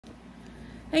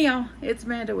Hey y'all, it's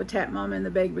Amanda with Tap Mama and the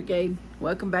Bag Brigade.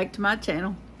 Welcome back to my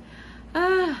channel.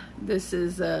 This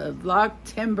is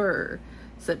Vlogtember,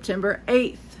 September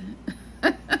 8th.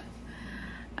 I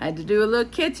had to do a little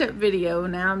catch-up video,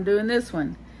 now I'm doing this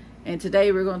one. And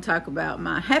today we're going to talk about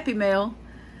my Happy Mail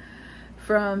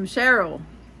from Cheryl.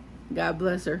 God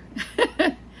bless her.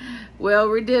 Well,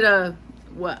 we did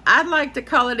what I'd like to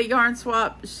call it a yarn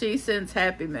swap. She sends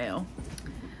Happy Mail.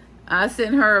 I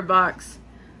sent her a box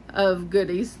of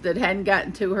goodies that hadn't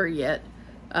gotten to her yet,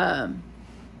 and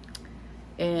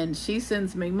she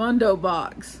sends me Mundo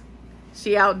box.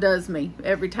 She outdoes me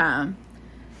every time.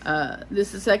 This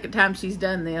is the second time she's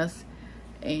done this,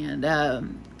 and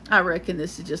I reckon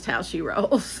this is just how she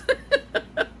rolls.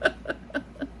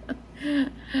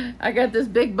 I got this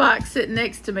big box sitting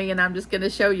next to me, and I'm just going to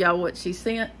show y'all what she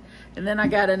sent. And then I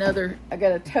got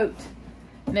a tote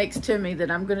next to me that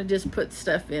I'm going to just put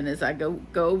stuff in as I go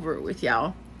over it with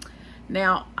y'all.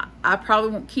 Now, I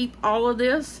probably won't keep all of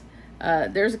this.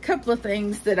 There's a couple of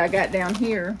things that I got down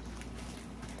here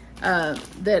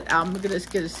that I'm going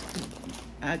to,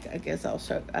 I guess I'll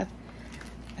show,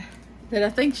 that I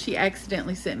think she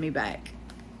accidentally sent me back.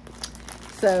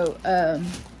 So,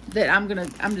 that I'm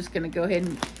just going to go ahead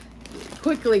and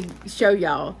quickly show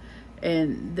y'all.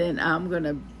 And then I'm going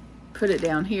to put it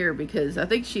down here because I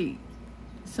think she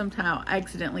somehow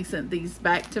accidentally sent these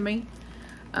back to me.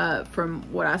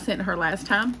 From what I sent her last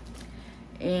time,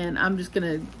 and I'm just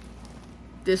gonna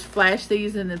flash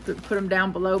these and then put them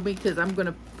down below me because I'm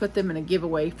gonna put them in a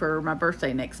giveaway for my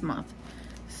birthday next month.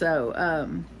 So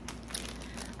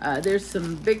there's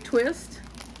some Big Twist.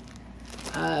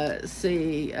 In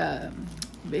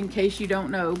case you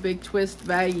don't know, Big Twist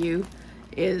value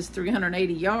is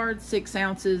 380 yards, 6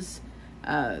 ounces,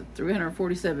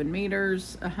 347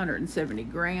 meters, 170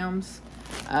 grams.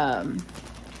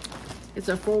 It's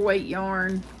a 4-weight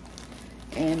yarn,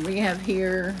 and we have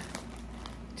here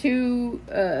 2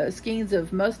 skeins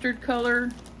of mustard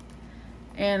color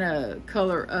and a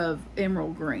color of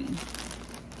emerald green.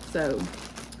 So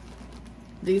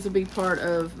these will be part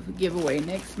of giveaway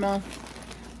next month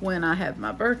when I have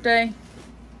my birthday.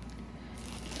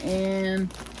 And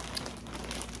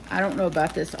I don't know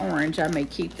about this orange. I may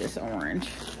keep this orange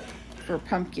for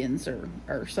pumpkins or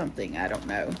something. I don't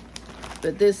know.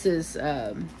 But this is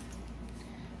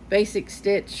Basic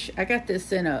Stitch. I got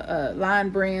this in a Line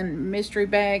Brand mystery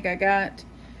bag I got,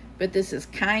 but this is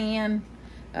Cayenne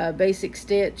Basic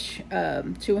Stitch,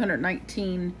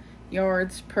 219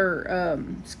 yards per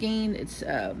skein. It's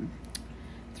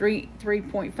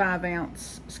 3.5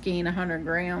 ounce skein, 100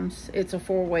 grams. It's a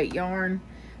 4-weight yarn,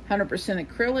 100%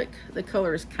 acrylic. The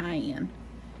color is Cayenne.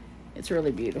 It's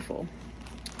really beautiful.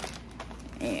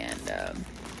 And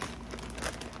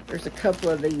there's a couple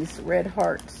of these red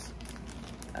hearts.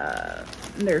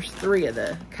 There's 3 of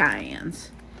the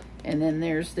Cayennes, and then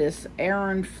there's this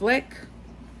Aran Fleck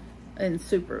and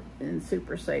Super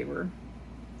Saver.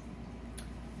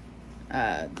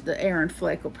 The Aran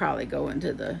Fleck will probably go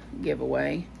into the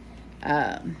giveaway,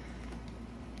 and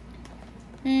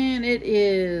it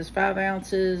is 5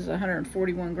 ounces,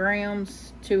 141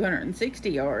 grams, 260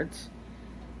 yards,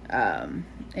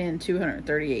 and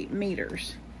 238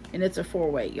 meters, and it's a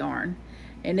 4-weight yarn.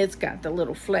 And it's got the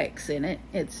little flecks in it.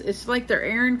 It's like their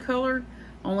Aran color,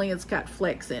 only it's got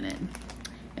flecks in it.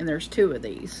 And there's 2 of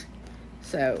these.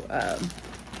 So,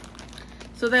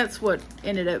 so that's what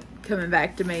ended up coming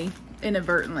back to me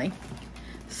inadvertently.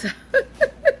 So,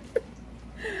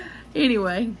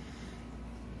 anyway.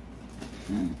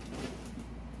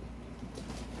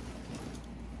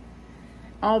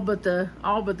 All but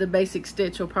the Basic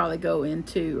Stitch will probably go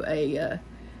into a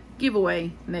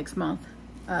giveaway next month.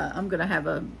 I'm gonna have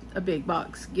a big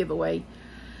box giveaway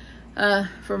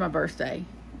for my birthday.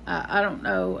 I don't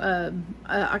know,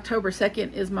 October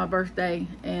 2nd is my birthday,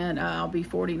 and I'll be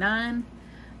 49.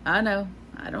 I know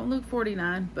I don't look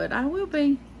 49, but I will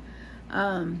be.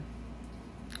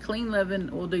 Clean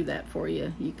living will do that for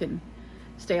you. You can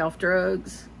stay off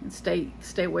drugs and stay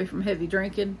away from heavy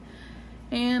drinking,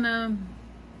 and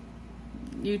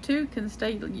you too can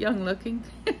stay young looking.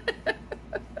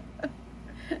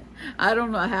 I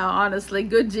don't know how, honestly.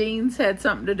 Good genes had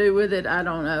something to do with it. I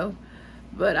don't know.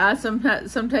 But some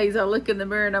days I look in the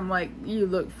mirror and I'm like, you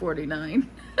look 49.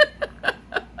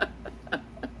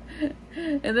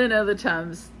 And then other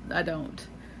times I don't.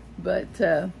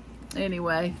 But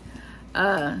anyway,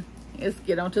 let's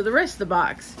get on to the rest of the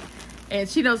box. And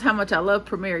she knows how much I love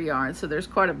Premier yarn, so there's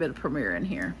quite a bit of Premier in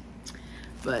here.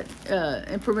 But,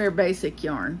 and Premier Basic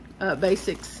yarn.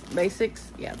 Basics?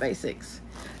 Yeah, Basics.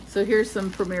 So here's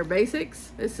some Premier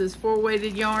Basics. This is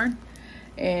 4-weighted yarn,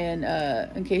 And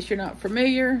in case you're not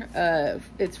familiar,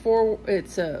 it's four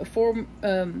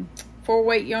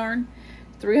weight yarn,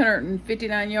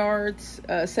 359 yards,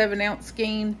 7-ounce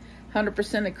skein,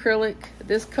 100% acrylic.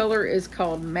 This color is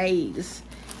called Maize.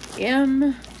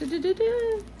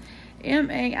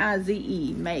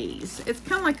 M-A-I-Z-E, Maize. It's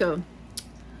kind of like a,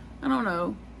 I don't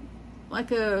know,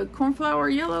 like a cornflower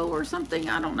yellow or something.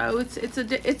 I don't know. It's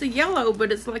a yellow,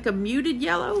 but it's like a muted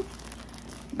yellow.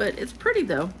 But it's pretty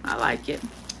though. I like it.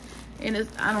 And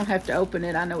I don't have to open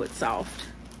it. I know it's soft.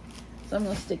 So I'm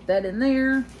going to stick that in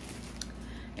there.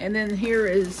 And then here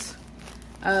is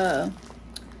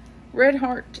Red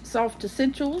Heart Soft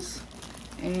Essentials.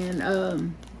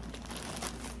 And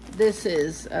this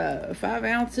is 5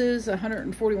 ounces,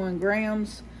 141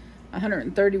 grams,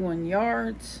 131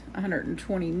 yards,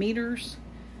 120 meters.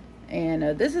 And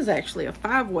this is actually a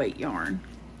 5-weight yarn.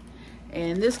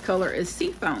 And this color is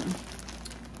Seafoam.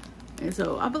 And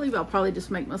so I believe I'll probably just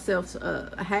make myself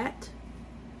a hat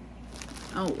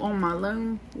on my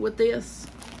loom with this,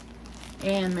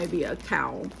 and maybe a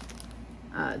cowl.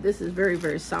 This is very,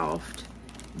 very soft,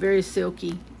 very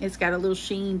silky. It's got a little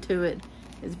sheen to it.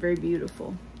 It's very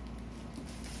beautiful.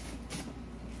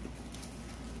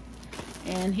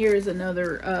 And here is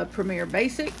another Premier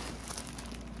Basic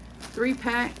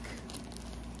 3-pack.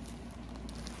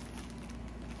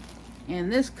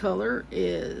 And this color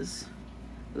is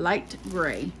light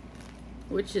gray,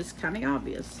 which is kind of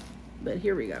obvious, but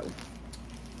here we go.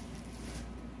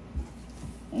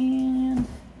 And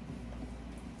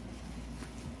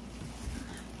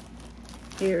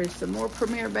here's some more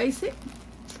Premier Basic.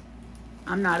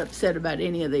 I'm not upset about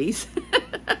any of these.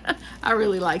 I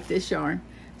really like this yarn,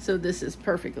 so this is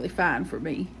perfectly fine for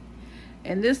me.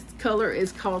 And this color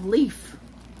is called Leaf.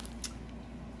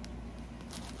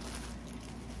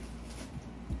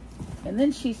 And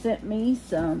then she sent me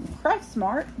some Craft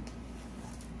Smart.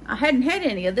 I hadn't had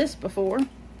any of this before,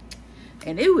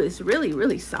 and it was really,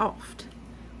 really soft.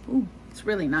 Ooh, it's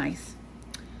really nice.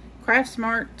 Craft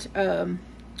Smart,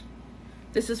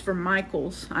 this is from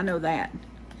Michael's, I know that.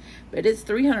 But it's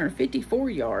 354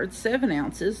 yards, 7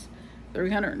 ounces,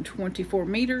 324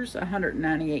 meters,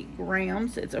 198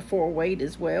 grams. It's a 4-weight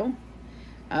as well.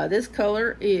 This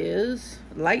color is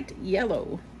light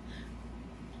yellow.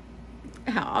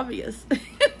 How obvious.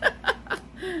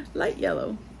 Light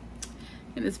yellow.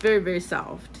 And it's very, very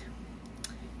soft.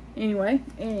 Anyway,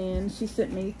 and she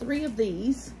sent me 3 of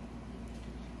these.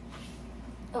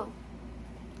 Oh,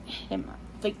 and my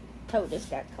big toe just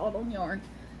got caught on yarn.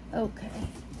 Okay,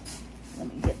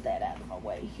 let me get that out of my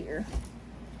way here.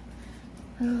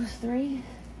 Those 3.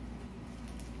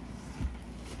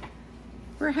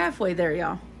 We're halfway there,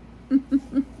 y'all.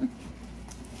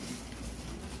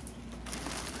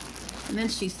 And then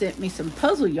she sent me some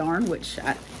puzzle yarn, which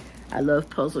I love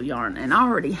puzzle yarn. And I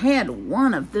already had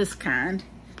one of this kind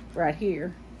right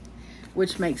here,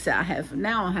 which makes it,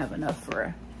 now I have enough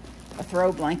for a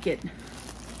throw blanket.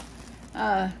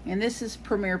 And this is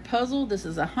Premier Puzzle. This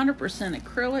is 100%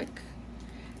 acrylic.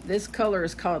 This color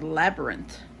is called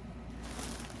Labyrinth.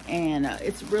 And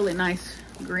it's really nice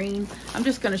green. I'm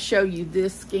just going to show you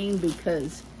this skein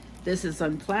because this is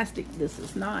on plastic. This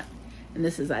is not. And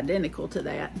this is identical to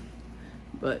that.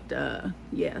 But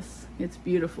yes, it's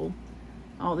beautiful.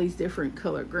 All these different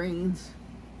color greens.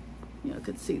 You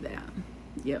could see that.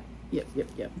 Yep.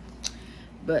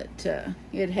 But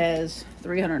it has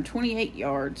 328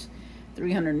 yards,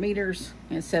 300 meters,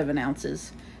 and 7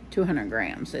 ounces, 200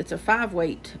 grams. It's a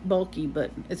 5-weight, bulky,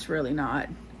 but it's really not.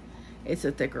 It's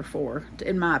a thicker 4,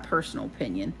 in my personal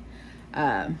opinion.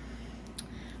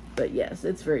 But yes,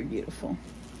 it's very beautiful.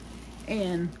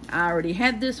 And I already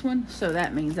had this one, so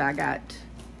that means I got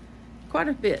quite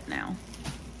a bit now.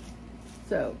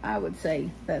 So I would say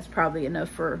that's probably enough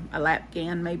for a lap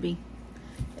gan, maybe,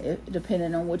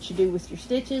 depending on what you do with your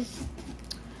stitches.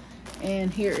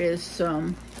 And here is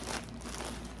some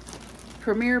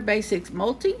Premier Basics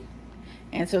Multi.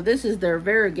 And so this is their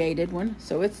variegated one,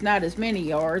 so it's not as many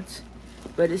yards,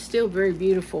 but it's still very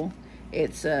beautiful.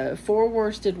 It's 4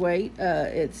 worsted weight.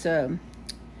 It's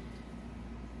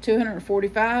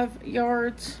 245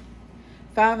 yards,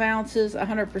 5 ounces,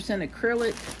 100%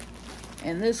 acrylic.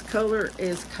 And this color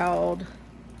is called,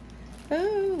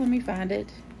 oh, let me find it,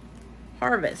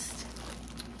 Harvest.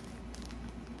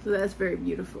 So that's very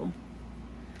beautiful.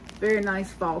 Very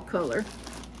nice fall color.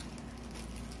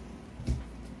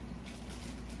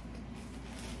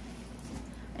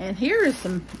 And here is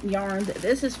some yarn.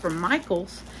 This is from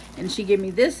Michael's, and she gave me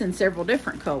this in several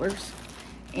different colors.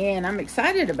 And I'm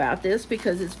excited about this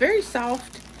because it's very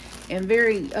soft and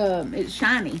very, it's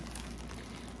shiny.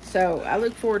 So I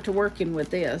look forward to working with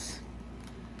this.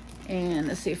 And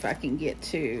let's see if I can get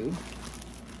to,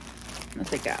 I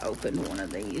think I opened one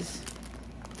of these,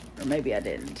 or maybe I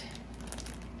didn't.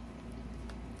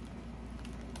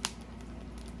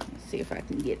 Let's see if I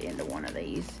can get into one of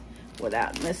these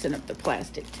without messing up the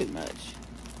plastic too much.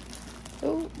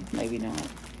 Oh, maybe not.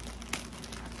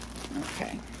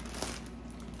 Okay.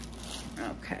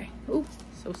 Okay. Ooh,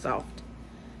 so soft.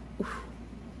 Ooh,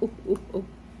 ooh, ooh, ooh.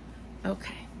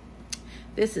 Okay.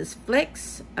 This is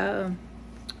Flex.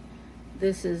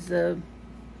 This is the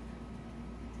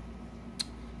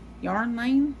yarn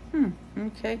lane.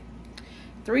 Okay.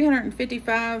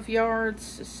 355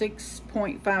 yards,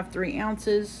 6.53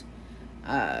 ounces,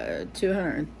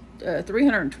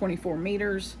 324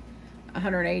 meters,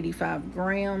 185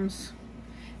 grams.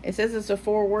 It says it's a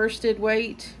 4 worsted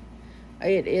weight.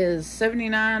 It is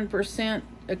 79%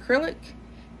 acrylic,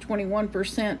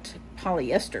 21%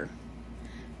 polyester.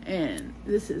 And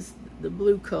this is the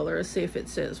blue color. Let's see if it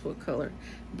says what color.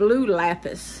 Blue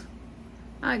lapis.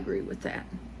 I agree with that.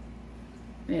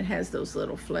 And it has those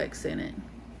little flecks in it.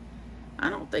 I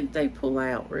don't think they pull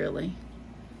out really.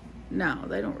 No,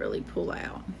 they don't really pull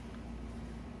out.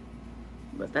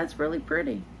 But that's really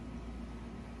pretty.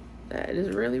 That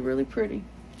is really, really pretty.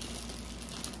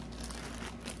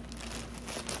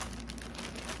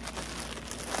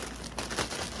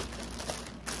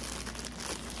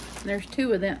 There's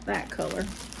 2 of that color.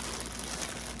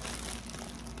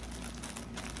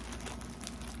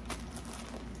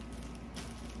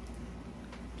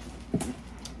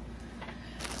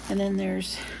 And then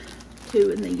there's 2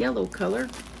 in the yellow color.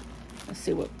 Let's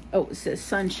see what, oh, it says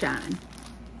Sunshine.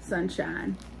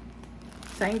 Sunshine.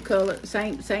 Same color,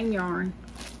 same yarn.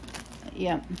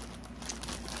 Yep.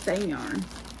 Same yarn.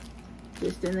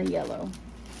 Just in the yellow.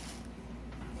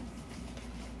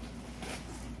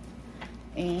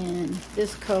 And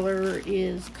this color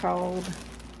is called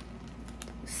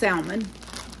Salmon.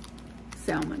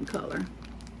 Salmon color.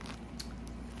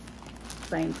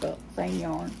 Same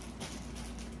yarn.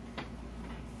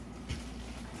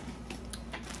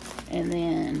 And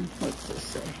then, what's this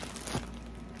say?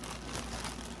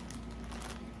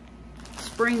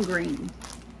 Spring green.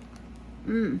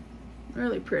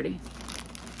 Really pretty.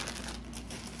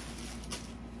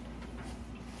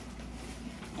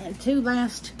 And 2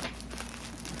 last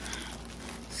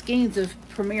skeins of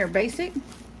Premier Basic.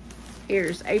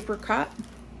 Here's apricot.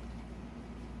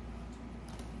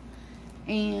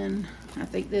 And I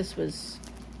think this was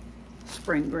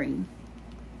spring green.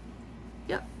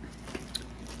 Yep.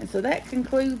 And so that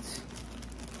concludes.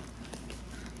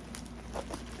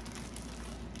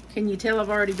 Can you tell I've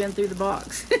already been through the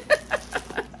box?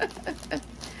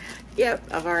 Yep,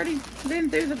 I've already been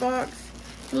through the box,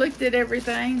 looked at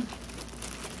everything.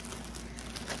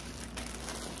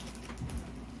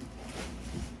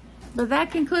 But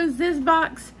that concludes this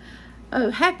box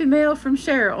of Happy Mail from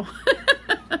Cheryl.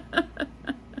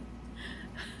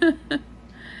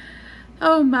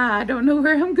 Oh my, I don't know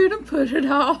where I'm gonna put it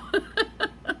all.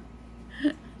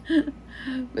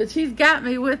 But she's got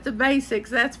me with the basics,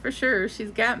 that's for sure.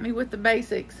 She's got me with the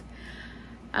basics.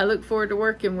 I look forward to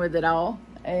working with it all.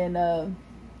 And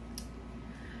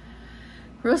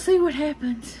we'll see what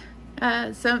happens.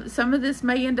 Some of this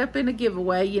may end up in a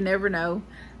giveaway. You never know.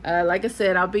 Like I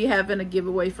said, I'll be having a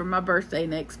giveaway for my birthday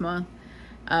next month.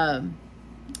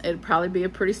 It'll probably be a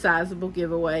pretty sizable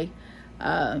giveaway.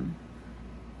 I'll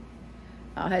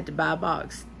have to buy a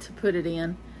box to put it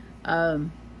in.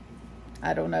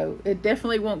 I don't know. It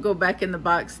definitely won't go back in the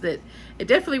box that, it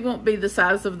definitely won't be the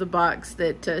size of the box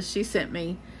that she sent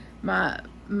me my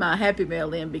Happy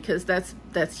Mail in, because that's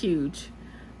huge.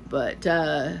 But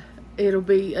it'll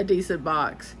be a decent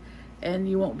box and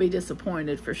you won't be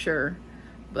disappointed for sure.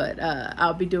 But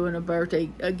I'll be doing a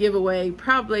giveaway.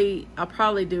 I'll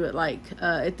probably do it like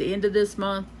at the end of this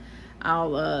month.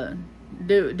 I'll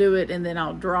do it, and then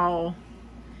I'll draw.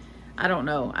 I don't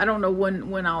know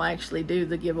when I'll actually do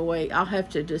the giveaway. I'll have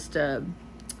to just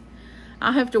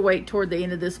I'll have to wait toward the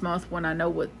end of this month when I know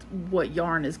what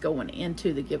yarn is going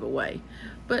into the giveaway.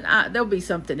 But there'll be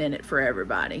something in it for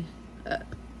everybody.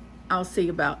 I'll see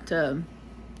about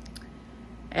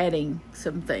adding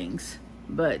some things,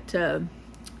 but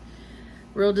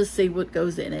we'll just see what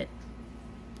goes in it,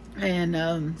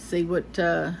 and see what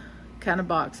kind of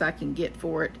box I can get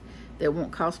for it that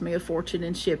won't cost me a fortune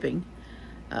in shipping.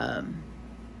 My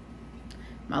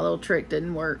little trick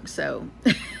didn't work, so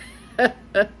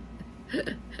that's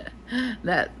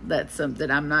something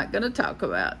I'm not going to talk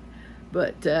about.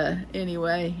 But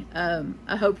anyway,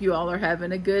 I hope you all are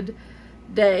having a good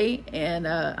day, and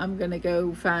I'm going to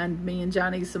go find me and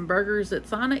Johnny some burgers at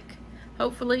Sonic,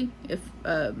 hopefully, if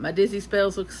my dizzy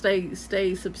spells will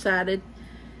stay subsided.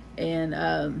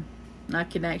 and I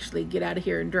can actually get out of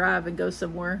here and drive and go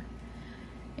somewhere.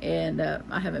 And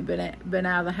I haven't been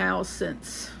out of the house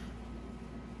since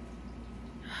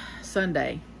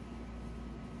Sunday.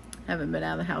 Haven't been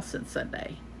out of the house since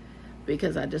Sunday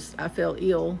because I feel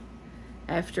ill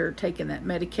after taking that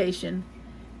medication,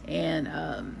 and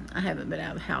I haven't been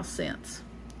out of the house since.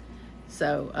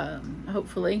 So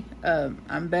hopefully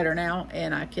I'm better now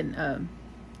and I can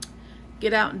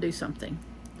get out and do something.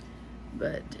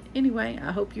 But anyway,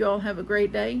 I hope you all have a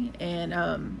great day, and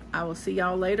I will see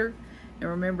y'all later. And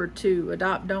remember to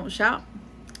adopt, don't shop.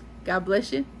 God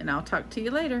bless you, and I'll talk to you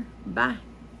later. Bye.